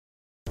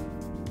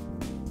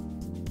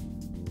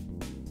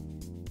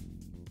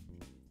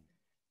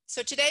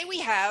So today we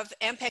have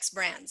Ampex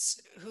Brands,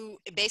 who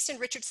based in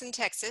Richardson,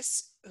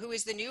 Texas, who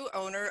is the new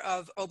owner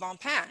of Au Bon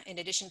Pain, in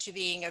addition to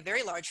being a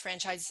very large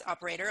franchise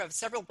operator of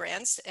several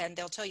brands, and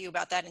they'll tell you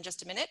about that in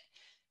just a minute.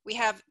 We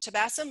have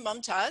Tabbassum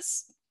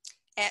Mumtaz,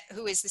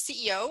 who is the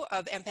CEO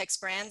of Ampex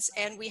Brands,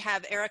 and we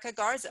have Ericka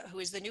Garza, who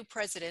is the new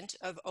president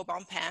of Au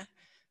Bon Pain.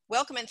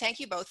 Welcome, and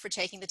thank you both for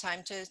taking the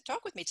time to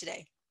talk with me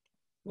today.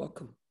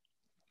 Welcome.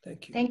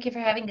 Thank you. Thank you for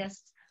having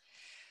us.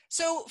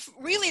 So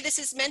really, this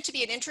is meant to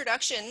be an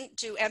introduction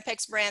to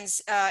Ampex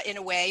Brands in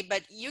a way,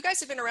 but you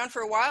guys have been around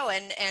for a while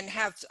and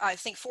have, I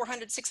think,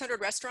 400, 600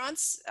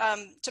 restaurants.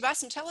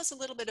 Tabbassum, tell us a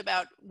little bit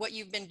about what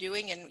you've been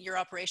doing in your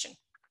operation.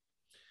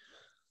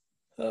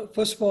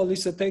 First of all,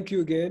 Lisa, thank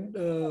you again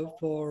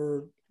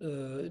for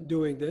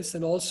doing this.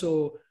 And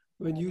also,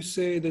 when you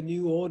say the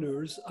new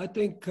owners, I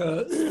think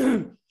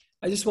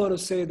I just want to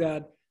say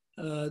that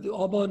the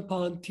Au Bon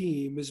Pain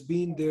team has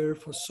been there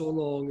for so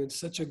long and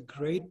such a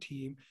great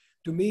team.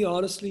 To me,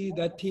 honestly,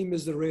 that team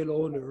is the real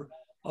owner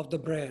of the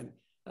brand.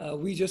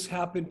 We just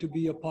happen to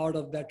be a part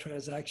of that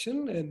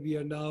transaction, and we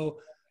are now,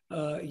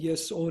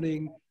 yes,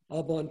 owning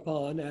Au Bon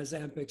Pain as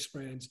Ampex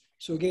Brands.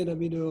 So again, I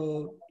mean,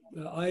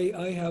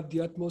 I have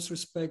the utmost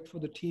respect for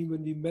the team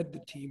when we met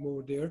the team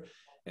over there,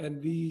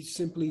 and we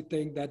simply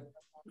think that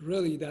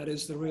really that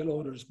is the real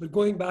owners. But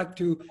going back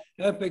to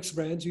Ampex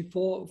Brands, we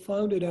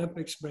founded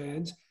Ampex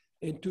Brands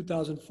in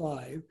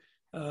 2005.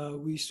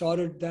 We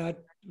started that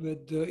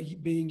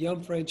with being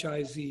Yum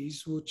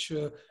franchisees, which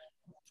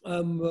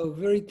I'm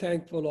very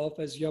thankful of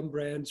as Yum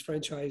Brands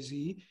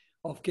franchisee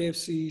of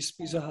KFC's,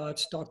 Pizza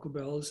Hut's, Taco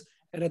Bell's,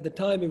 and at the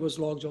time it was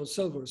Long John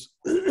Silver's.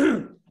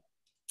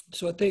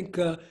 So I think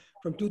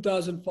from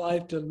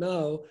 2005 till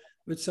now,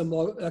 with some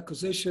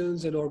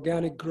acquisitions and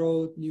organic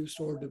growth, new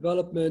store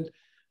development,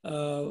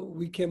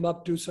 we came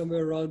up to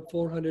somewhere around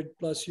 400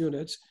 plus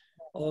units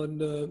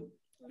on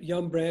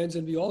Yum Brands,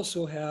 and we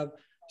also have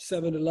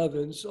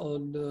 7-Elevens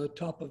on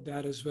top of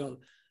that as well.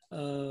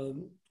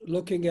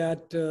 Looking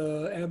at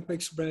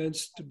Ampex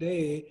Brands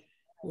today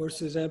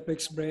versus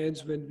Ampex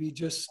Brands when we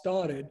just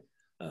started,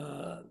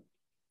 I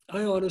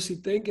honestly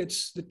think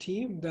it's the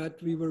team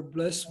that we were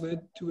blessed with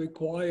to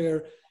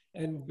acquire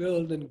and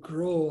build and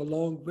grow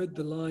along with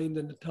the line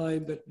and the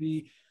time that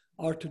we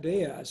are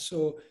today as.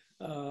 So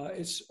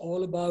it's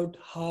all about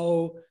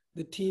how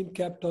the team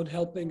kept on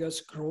helping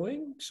us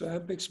growing. So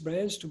Ampex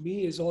Brands to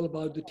me is all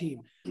about the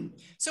team.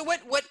 So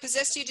what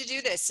possessed you to do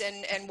this,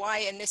 and why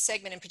in this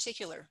segment in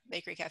particular,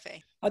 Bakery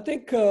Cafe? I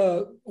think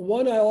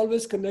one, I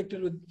always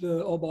connected with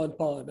Au Bon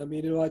Pain. I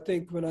mean, I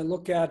think when I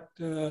look at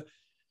the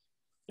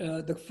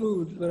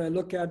food, when I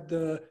look at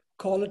the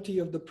quality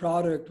of the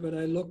product, when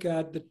I look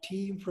at the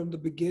team from the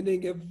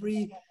beginning,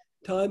 every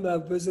time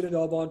I've visited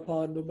Au Bon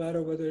Pain, no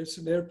matter whether it's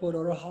an airport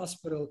or a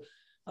hospital,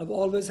 I've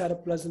always had a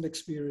pleasant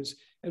experience.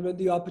 And when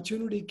the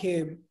opportunity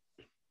came,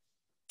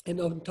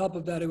 and on top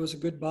of that, it was a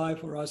good buy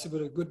for us. It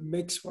was a good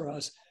mix for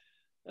us.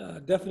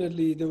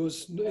 Definitely, it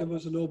was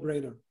a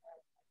no-brainer.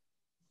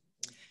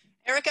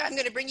 Ericka, I'm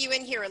going to bring you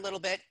in here a little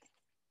bit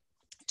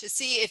to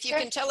see if you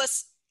can tell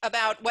us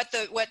about what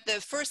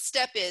the first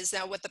step is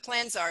now, what the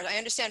plans are. I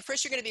understand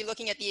first you're going to be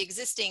looking at the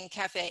existing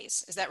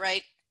cafes. Is that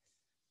right?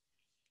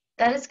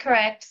 That is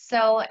correct.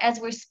 So as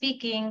we're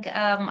speaking,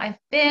 I've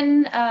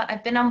been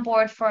on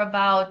board for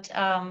about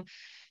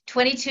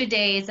 22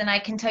 days, and I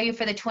can tell you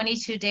for the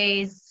 22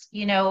 days,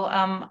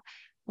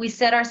 we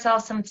set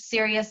ourselves some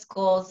serious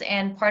goals,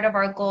 and part of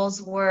our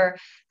goals were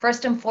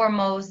first and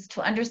foremost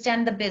to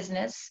understand the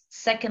business.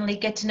 Secondly,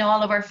 get to know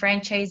all of our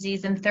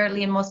franchisees, and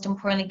thirdly, and most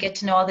importantly, get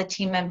to know all the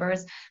team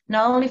members,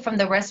 not only from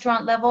the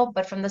restaurant level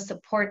but from the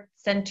support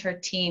center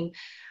team.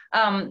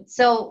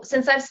 So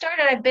since I've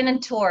started, I've been on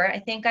tour. I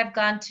think I've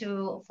gone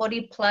to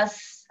 40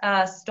 plus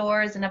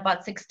stores in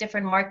about 6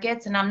 different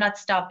markets, and I'm not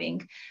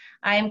stopping.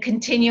 I am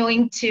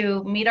continuing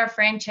to meet our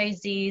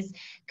franchisees,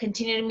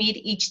 continue to meet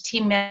each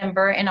team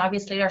member, and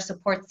obviously our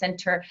support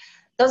center.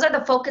 Those are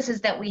the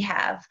focuses that we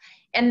have.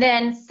 And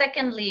then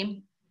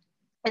secondly,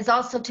 is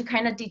also to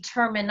kind of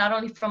determine not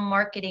only from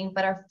marketing,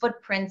 but our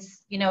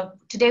footprints.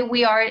 Today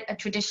we are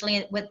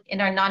traditionally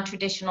in our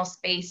non-traditional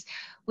space.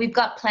 We've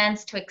got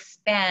plans to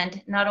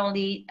expand not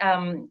only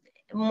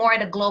more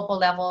at a global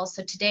level.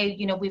 So today,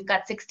 we've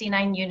got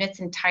 69 units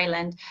in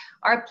Thailand.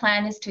 Our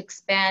plan is to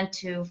expand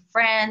to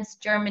France,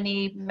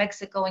 Germany,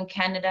 Mexico, and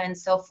Canada, and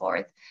so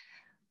forth.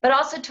 But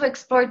also to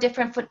explore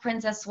different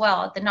footprints as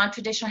well. The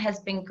non-traditional has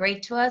been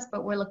great to us,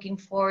 but we're looking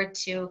forward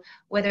to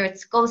whether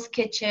it's ghost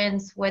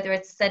kitchens, whether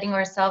it's setting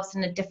ourselves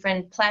in a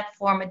different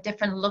platform, a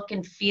different look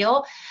and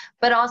feel,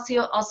 but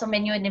also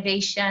menu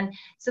innovation.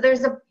 So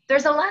there's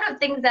a lot of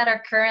things that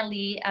are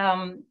currently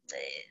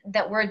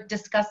that we're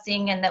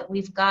discussing and that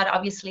we've got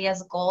obviously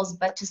as goals.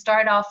 But to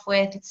start off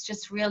with, it's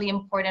just really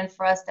important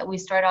for us that we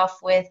start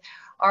off with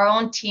our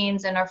own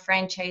teams and our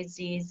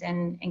franchisees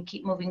and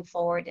keep moving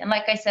forward. And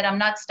like I said, I'm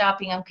not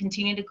stopping. I'm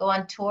continuing to go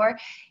on tour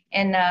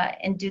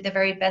and do the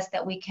very best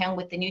that we can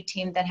with the new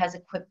team that has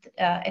equipped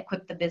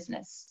the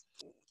business.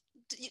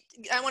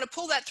 I want to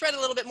pull that thread a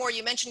little bit more.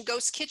 You mentioned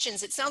ghost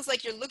kitchens. It sounds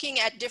like you're looking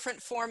at different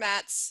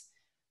formats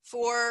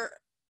for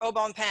Au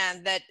Bon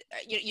Pain that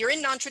you're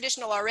in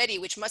non-traditional already,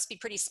 which must be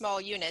pretty small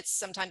units,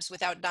 sometimes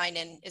without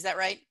dine-in. Is that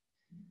right?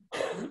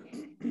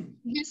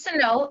 Yes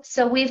and no.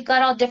 So we've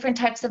got all different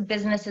types of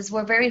businesses.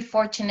 We're very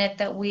fortunate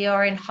that we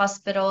are in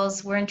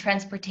hospitals, we're in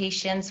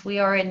transportations, we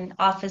are in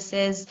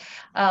offices,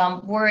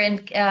 we're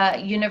in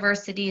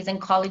universities and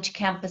college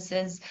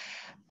campuses.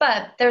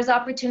 But there's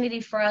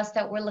opportunity for us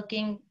that we're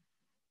looking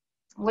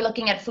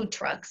at food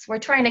trucks. We're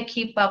trying to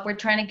keep up. We're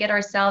trying to get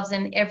ourselves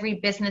in every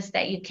business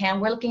that you can.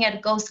 We're looking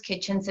at ghost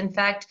kitchens. In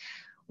fact,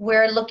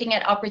 we're looking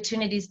at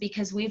opportunities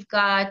because we've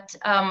got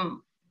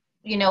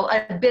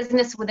a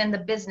business within the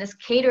business.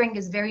 Catering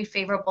is very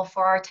favorable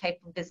for our type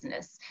of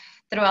business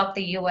throughout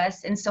the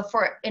US. And so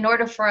in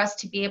order for us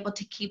to be able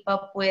to keep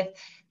up with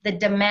the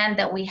demand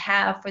that we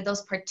have for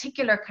those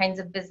particular kinds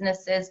of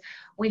businesses,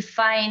 we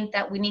find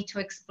that we need to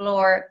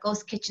explore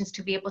ghost kitchens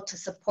to be able to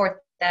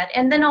support that.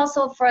 And then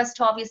also for us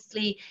to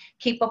obviously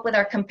keep up with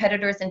our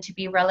competitors and to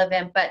be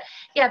relevant. But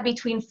yeah,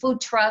 between food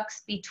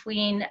trucks,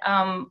 between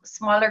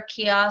smaller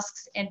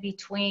kiosks, and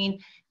between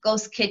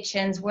ghost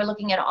kitchens, we're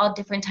looking at all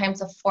different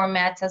types of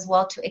formats as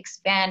well to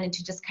expand and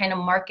to just kind of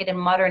market and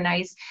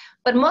modernize.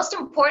 But most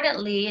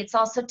importantly, it's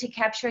also to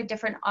capture a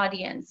different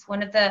audience.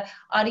 One of the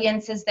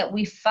audiences that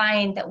we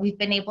find that we've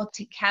been able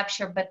to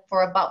capture, but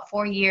for about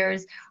 4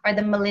 years, are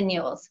the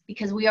millennials,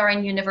 because we are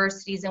in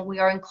universities and we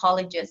are in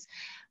colleges.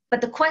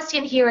 But the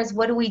question here is,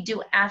 what do we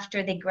do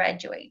after they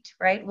graduate,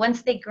 right?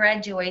 Once they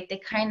graduate,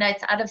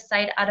 it's out of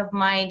sight, out of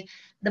mind.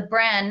 The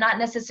brand, not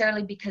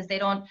necessarily because they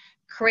don't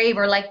crave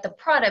or like the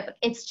product, but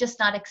it's just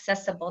not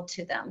accessible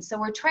to them. So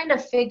we're trying to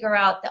figure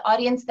out the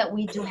audience that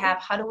we do have,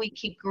 how do we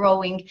keep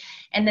growing?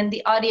 And then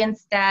the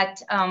audience that,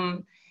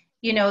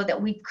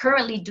 that we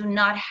currently do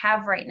not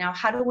have right now,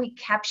 how do we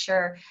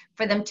capture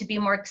for them to be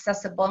more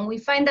accessible? And we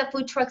find that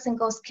food trucks and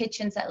ghost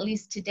kitchens, at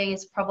least today,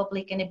 is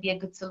probably going to be a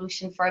good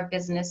solution for our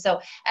business. So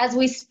as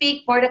we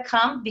speak, more to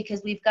come,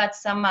 because we've got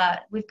some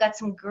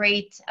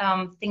great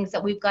things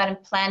that we've got in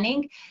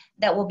planning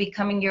that will be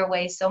coming your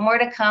way. So more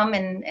to come,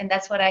 and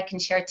that's what I can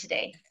share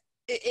today.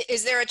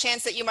 Is there a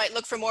chance that you might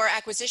look for more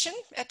acquisition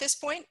at this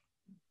point?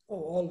 Oh,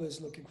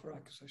 always looking for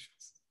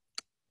acquisitions.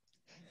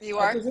 You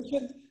are?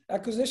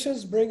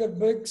 Acquisitions bring a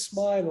big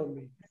smile on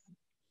me.